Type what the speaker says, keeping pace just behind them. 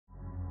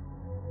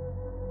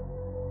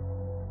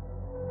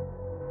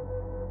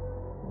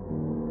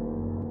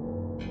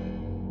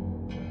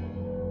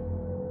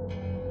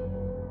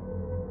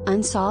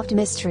Unsolved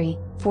Mystery,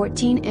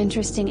 14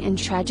 Interesting and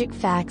Tragic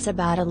Facts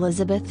about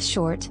Elizabeth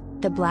Short,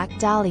 the Black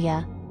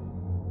Dahlia.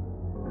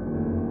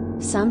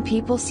 Some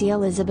people see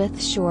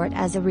Elizabeth Short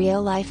as a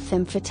real-life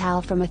femme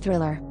fatale from a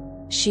thriller.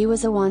 She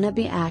was a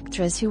wannabe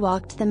actress who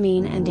walked the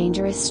mean and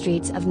dangerous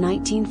streets of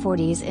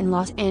 1940s in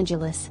Los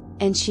Angeles,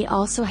 and she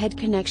also had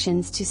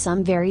connections to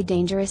some very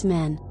dangerous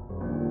men.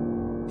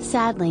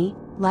 Sadly,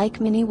 like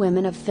many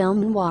women of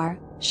film noir,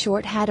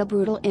 Short had a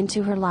brutal end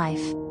to her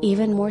life,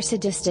 even more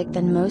sadistic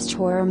than most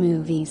horror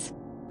movies.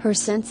 Her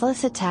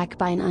senseless attack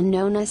by an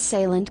unknown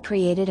assailant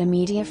created a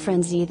media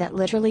frenzy that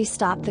literally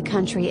stopped the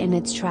country in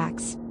its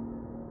tracks.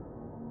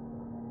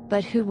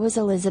 But who was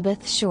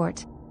Elizabeth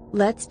Short?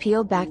 Let's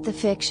peel back the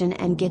fiction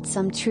and get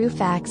some true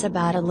facts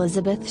about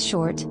Elizabeth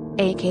Short,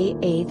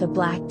 aka the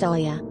Black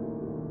Dahlia.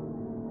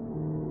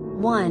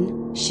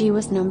 1. She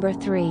was number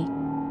 3.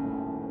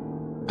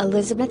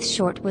 Elizabeth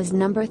Short was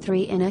number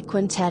 3 in a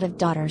quintet of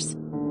daughters.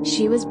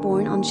 She was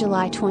born on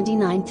July 29,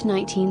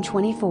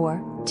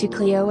 1924, to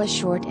Cleo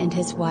Short and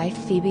his wife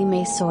Phoebe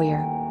May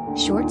Sawyer.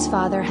 Short's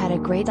father had a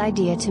great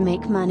idea to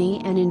make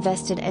money and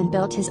invested and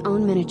built his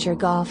own miniature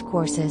golf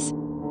courses.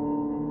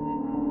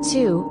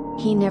 2.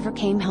 He never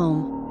came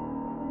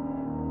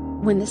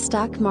home. When the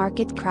stock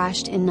market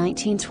crashed in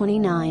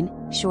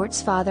 1929,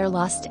 Short's father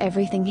lost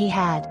everything he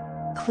had.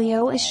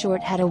 Cleo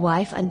Short had a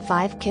wife and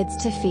 5 kids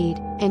to feed,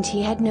 and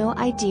he had no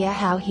idea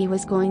how he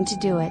was going to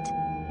do it.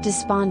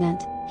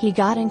 Despondent, he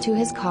got into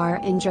his car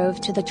and drove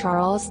to the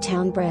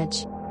Charlestown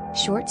Bridge.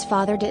 Short's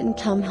father didn't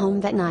come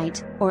home that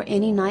night, or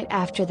any night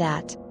after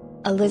that.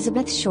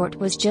 Elizabeth Short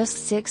was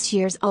just 6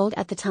 years old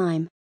at the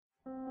time.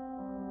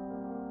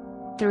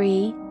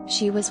 3.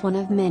 She was one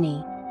of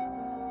many.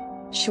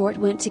 Short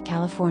went to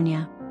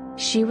California.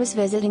 She was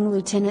visiting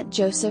Lieutenant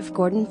Joseph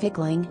Gordon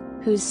Fickling,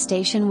 whose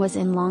station was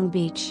in Long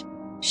Beach.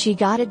 She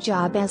got a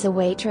job as a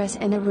waitress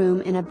in a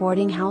room in a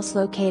boarding house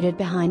located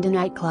behind a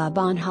nightclub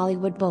on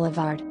Hollywood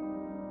Boulevard.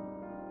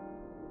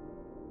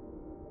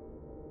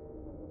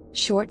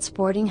 Short's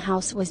boarding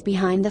house was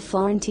behind the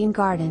Florentine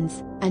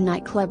Gardens, a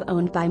nightclub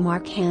owned by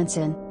Mark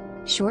Hansen.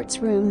 Short's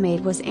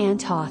roommate was Ann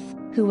Toth,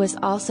 who was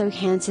also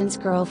Hansen's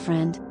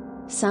girlfriend.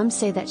 Some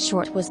say that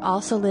Short was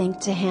also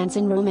linked to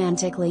Hansen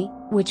romantically,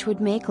 which would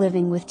make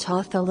living with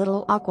Toth a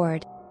little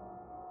awkward.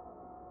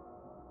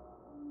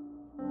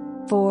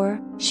 4.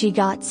 She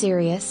got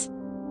serious.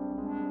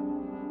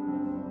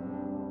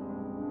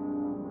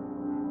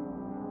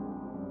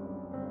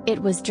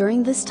 It was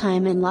during this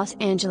time in Los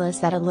Angeles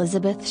that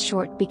Elizabeth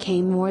Short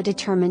became more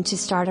determined to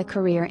start a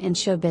career in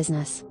show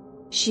business.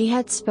 She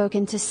had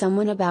spoken to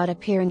someone about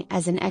appearing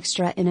as an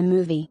extra in a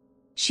movie.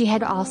 She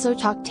had also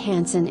talked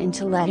Hansen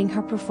into letting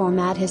her perform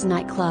at his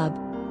nightclub.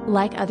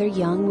 Like other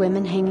young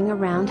women hanging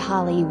around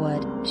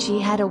Hollywood, she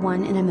had a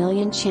 1 in a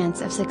million chance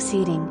of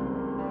succeeding.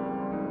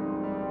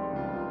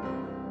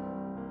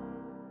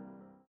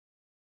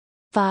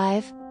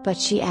 5. But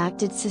she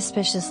acted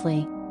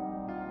suspiciously.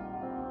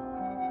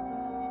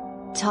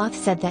 Toth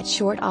said that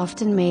Short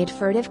often made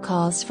furtive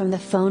calls from the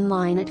phone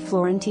line at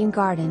Florentine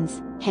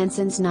Gardens,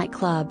 Hansen's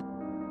nightclub.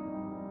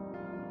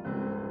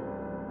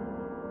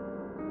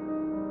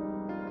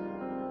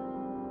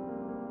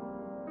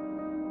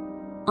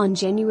 On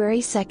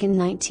January 2,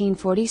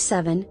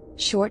 1947,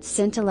 Short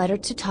sent a letter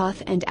to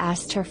Toth and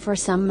asked her for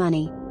some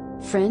money.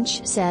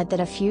 French said that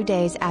a few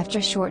days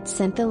after Short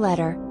sent the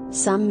letter,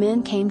 some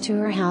men came to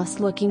her house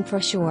looking for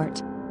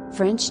Short.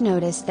 French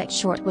noticed that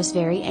Short was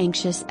very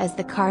anxious as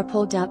the car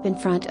pulled up in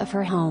front of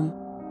her home.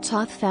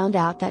 Toth found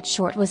out that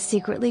Short was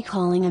secretly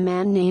calling a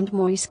man named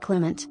Maurice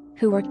Clement,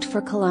 who worked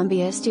for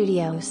Columbia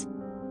Studios.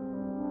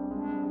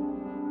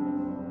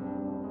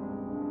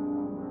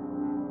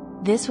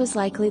 This was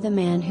likely the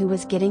man who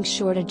was getting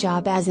Short a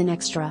job as an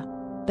extra.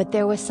 But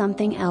there was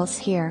something else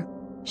here.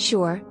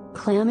 Sure,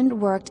 Clement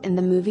worked in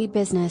the movie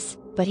business,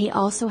 but he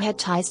also had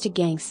ties to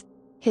gangs.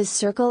 His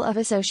circle of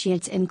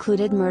associates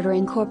included Murder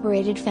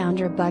Incorporated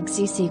founder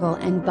Bugsy Siegel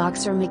and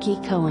boxer Mickey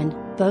Cohen,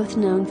 both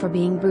known for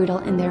being brutal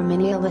in their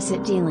many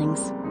illicit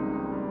dealings.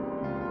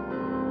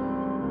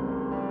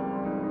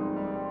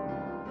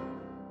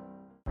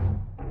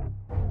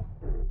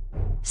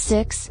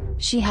 Six,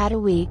 she had a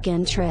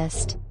weekend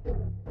tryst.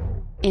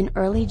 In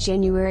early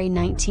January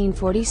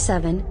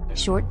 1947,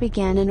 Short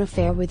began an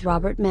affair with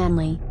Robert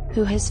Manley,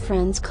 who his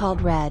friends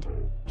called Red.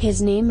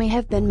 His name may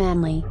have been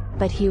Manley,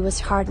 but he was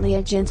hardly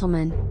a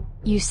gentleman.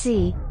 You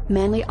see,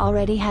 Manley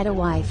already had a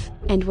wife,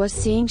 and was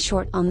seeing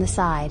Short on the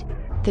side.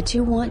 The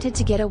two wanted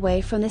to get away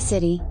from the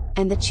city,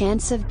 and the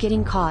chance of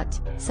getting caught,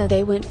 so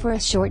they went for a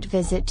short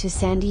visit to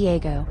San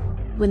Diego.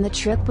 When the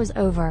trip was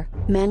over,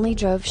 Manley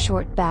drove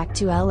Short back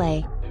to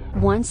LA.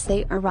 Once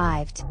they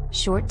arrived,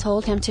 Short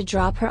told him to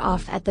drop her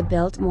off at the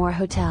Biltmore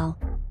Hotel.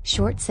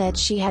 Short said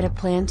she had a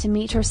plan to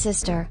meet her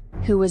sister,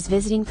 who was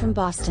visiting from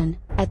Boston,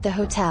 at the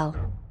hotel.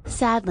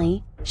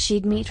 Sadly,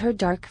 she'd meet her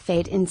dark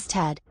fate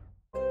instead.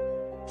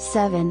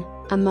 7.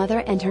 A mother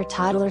and her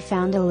toddler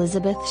found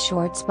Elizabeth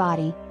Short's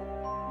body.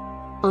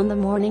 On the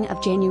morning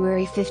of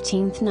January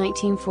 15,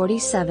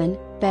 1947,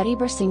 Betty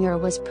Bersinger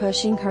was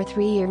pushing her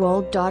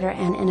 3-year-old daughter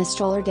Anne in a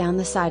stroller down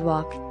the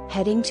sidewalk,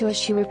 heading to a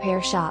shoe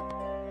repair shop.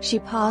 She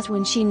paused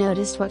when she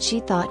noticed what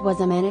she thought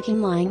was a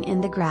mannequin lying in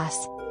the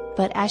grass.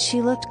 But as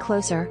she looked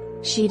closer,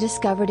 she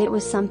discovered it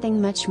was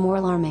something much more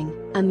alarming,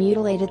 a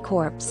mutilated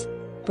corpse.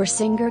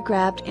 Bersinger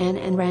grabbed Anne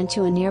and ran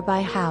to a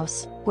nearby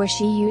house, where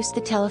she used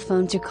the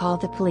telephone to call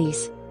the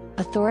police.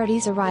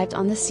 Authorities arrived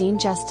on the scene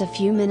just a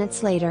few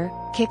minutes later,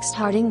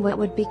 kickstarting what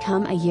would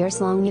become a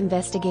years-long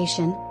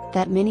investigation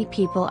that many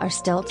people are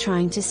still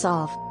trying to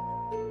solve.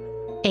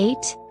 8.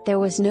 There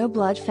was no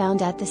blood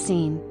found at the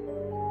scene.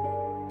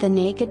 The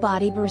naked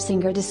body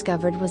Bersinger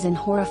discovered was in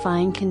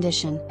horrifying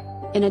condition.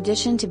 In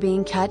addition to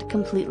being cut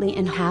completely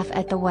in half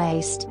at the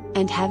waist,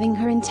 and having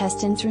her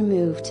intestines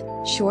removed,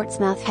 Short's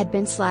mouth had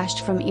been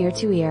slashed from ear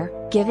to ear,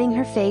 giving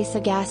her face a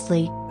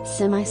ghastly,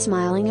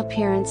 semi-smiling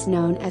appearance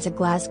known as a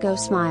Glasgow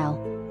smile.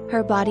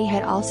 Her body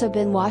had also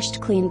been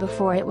washed clean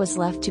before it was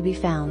left to be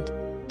found.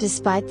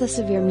 Despite the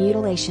severe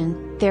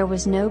mutilation, there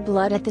was no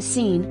blood at the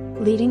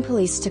scene, leading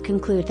police to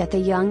conclude that the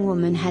young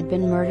woman had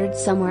been murdered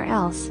somewhere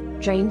else,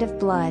 drained of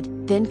blood,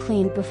 then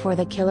cleaned before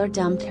the killer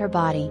dumped her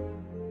body.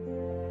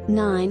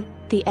 9.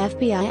 The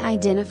FBI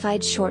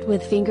identified Short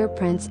with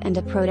fingerprints and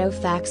a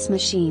proto-fax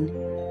machine.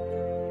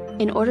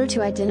 In order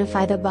to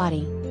identify the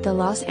body, the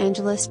Los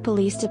Angeles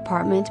Police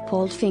Department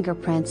pulled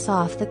fingerprints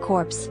off the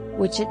corpse,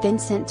 which it then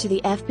sent to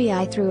the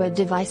FBI through a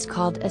device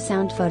called a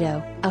sound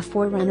photo, a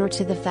forerunner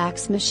to the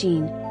fax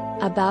machine.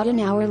 About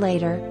an hour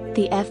later,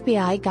 the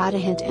FBI got a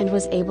hint and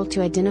was able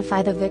to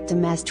identify the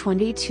victim as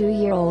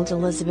 22-year-old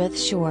Elizabeth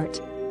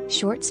Short.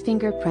 Short's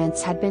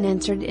fingerprints had been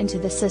entered into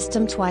the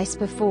system twice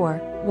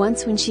before,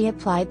 once when she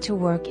applied to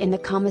work in the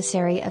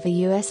commissary of a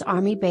U.S.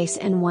 Army base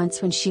and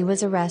once when she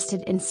was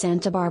arrested in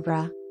Santa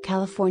Barbara,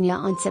 California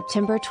on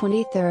September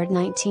 23,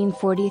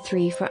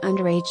 1943 for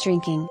underage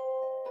drinking.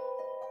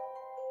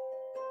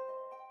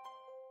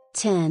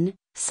 10.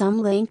 Some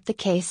linked the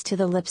case to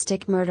the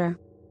lipstick murder.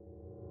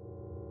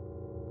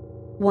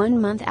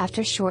 1 month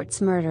after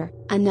Short's murder,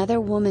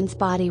 another woman's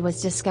body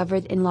was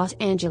discovered in Los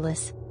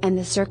Angeles, and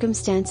the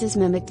circumstances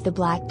mimicked the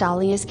Black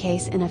Dahlia's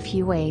case in a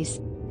few ways.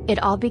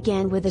 It all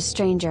began with a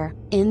stranger,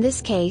 in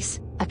this case,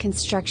 a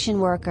construction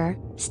worker,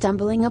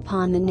 stumbling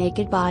upon the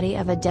naked body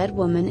of a dead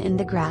woman in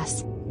the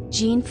grass.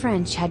 Jean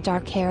French had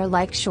dark hair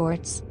like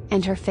Short's,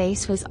 and her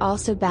face was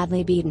also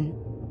badly beaten.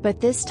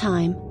 But this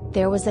time,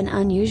 there was an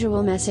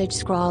unusual message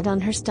scrawled on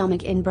her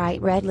stomach in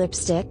bright red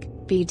lipstick,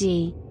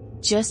 BD.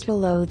 Just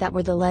below that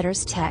were the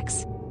letters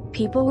Tex.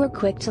 People were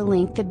quick to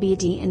link the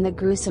BD in the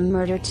gruesome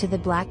murder to the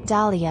Black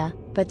Dahlia,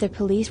 but the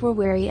police were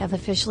wary of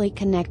officially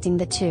connecting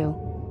the two.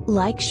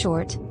 Like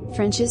Short,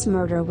 French's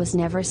murder was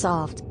never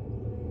solved.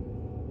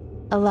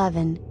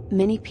 11.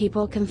 Many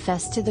people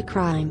confessed to the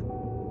crime.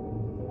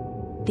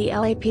 The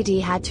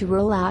LAPD had to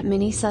rule out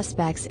many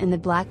suspects in the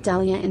Black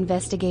Dahlia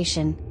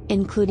investigation,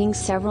 including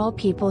several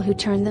people who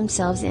turned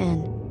themselves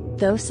in.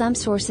 Though some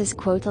sources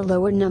quote a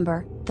lower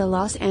number, the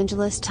Los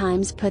Angeles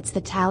Times puts the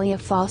tally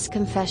of false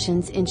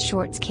confessions in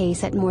Short's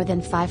case at more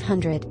than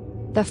 500.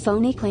 The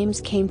phony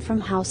claims came from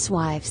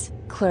housewives,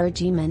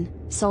 clergymen,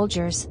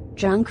 soldiers,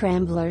 drunk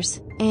ramblers,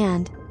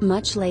 and,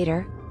 much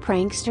later,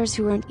 pranksters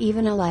who weren't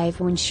even alive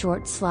when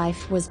Short's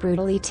life was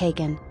brutally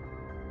taken.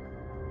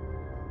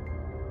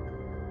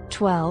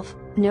 12.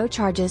 No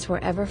charges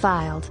were ever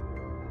filed.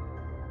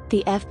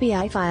 The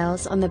FBI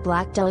files on the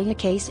Black Dahlia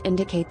case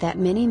indicate that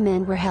many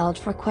men were held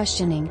for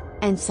questioning,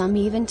 and some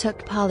even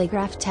took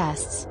polygraph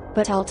tests,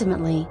 but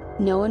ultimately,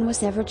 no one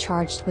was ever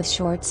charged with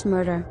Short's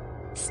murder.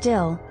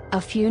 Still, a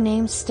few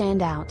names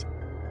stand out.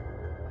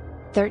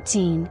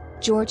 13.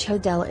 George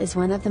Hodel is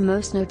one of the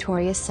most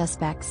notorious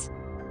suspects.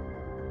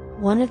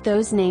 One of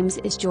those names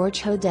is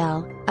George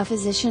Hodel, a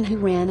physician who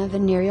ran a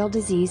venereal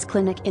disease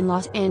clinic in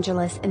Los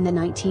Angeles in the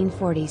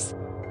 1940s.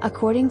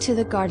 According to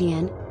The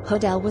Guardian,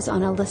 Hodel was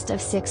on a list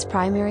of 6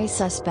 primary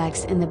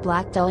suspects in the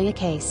Black Dahlia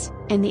case,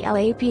 and the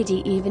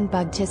LAPD even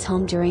bugged his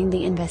home during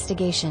the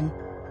investigation.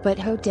 But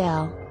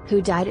Hodel,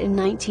 who died in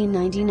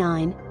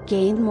 1999,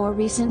 gained more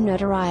recent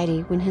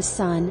notoriety when his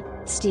son,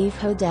 Steve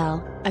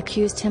Hodel,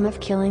 accused him of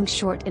killing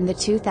Short in the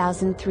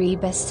 2003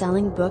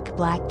 best-selling book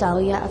Black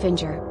Dahlia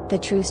Avenger, The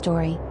True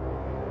Story.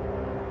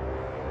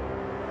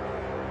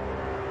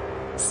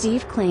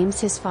 Steve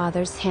claims his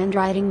father's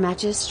handwriting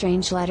matches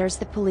strange letters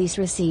the police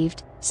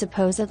received,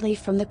 supposedly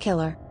from the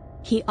killer.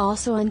 He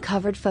also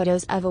uncovered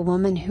photos of a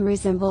woman who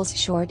resembles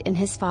Short in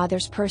his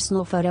father's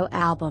personal photo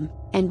album,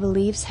 and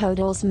believes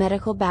Hodel's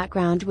medical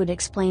background would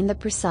explain the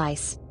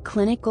precise,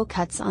 clinical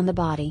cuts on the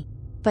body.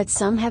 But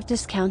some have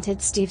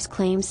discounted Steve's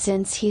claims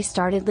since he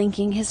started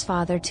linking his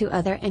father to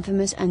other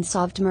infamous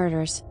unsolved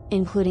murders,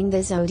 including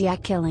the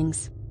Zodiac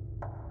killings.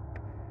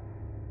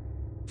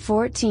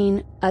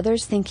 14.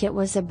 Others think it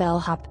was a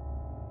bellhop.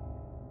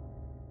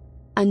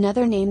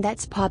 Another name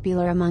that's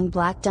popular among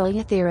Black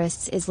Dahlia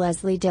theorists is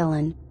Leslie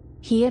Dillon.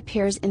 He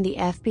appears in the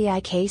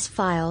FBI case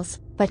files,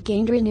 but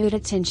gained renewed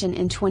attention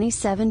in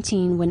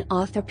 2017 when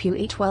author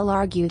Pui Twell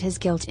argued his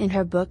guilt in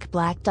her book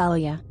Black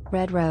Dahlia,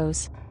 Red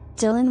Rose.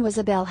 Dylan was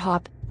a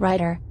bellhop,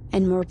 writer,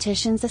 and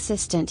mortician's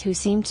assistant who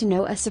seemed to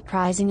know a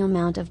surprising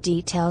amount of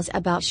details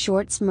about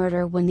Short's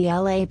murder when the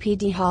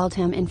LAPD hauled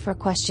him in for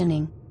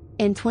questioning.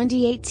 In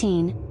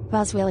 2018,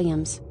 Buzz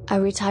Williams, a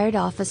retired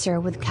officer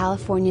with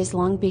California's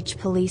Long Beach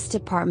Police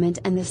Department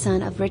and the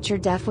son of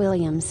Richard F.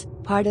 Williams,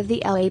 part of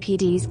the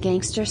LAPD's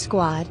gangster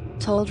squad,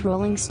 told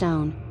Rolling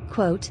Stone,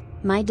 quote,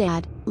 "My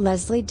dad,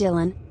 Leslie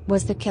Dillon,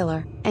 was the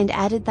killer," and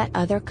added that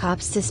other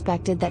cops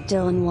suspected that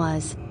Dillon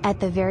was, at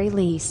the very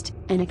least,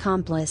 an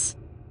accomplice.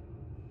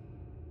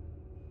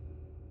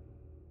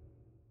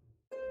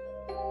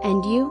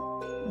 And you?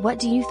 What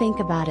do you think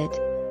about it?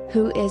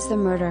 Who is the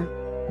murderer?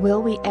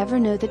 Will we ever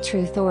know the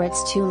truth or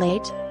it's too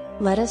late?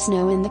 Let us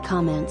know in the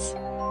comments.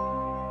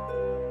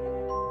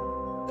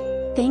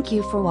 Thank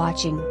you for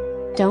watching.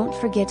 Don't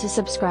forget to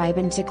subscribe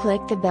and to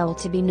click the bell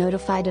to be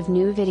notified of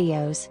new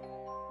videos.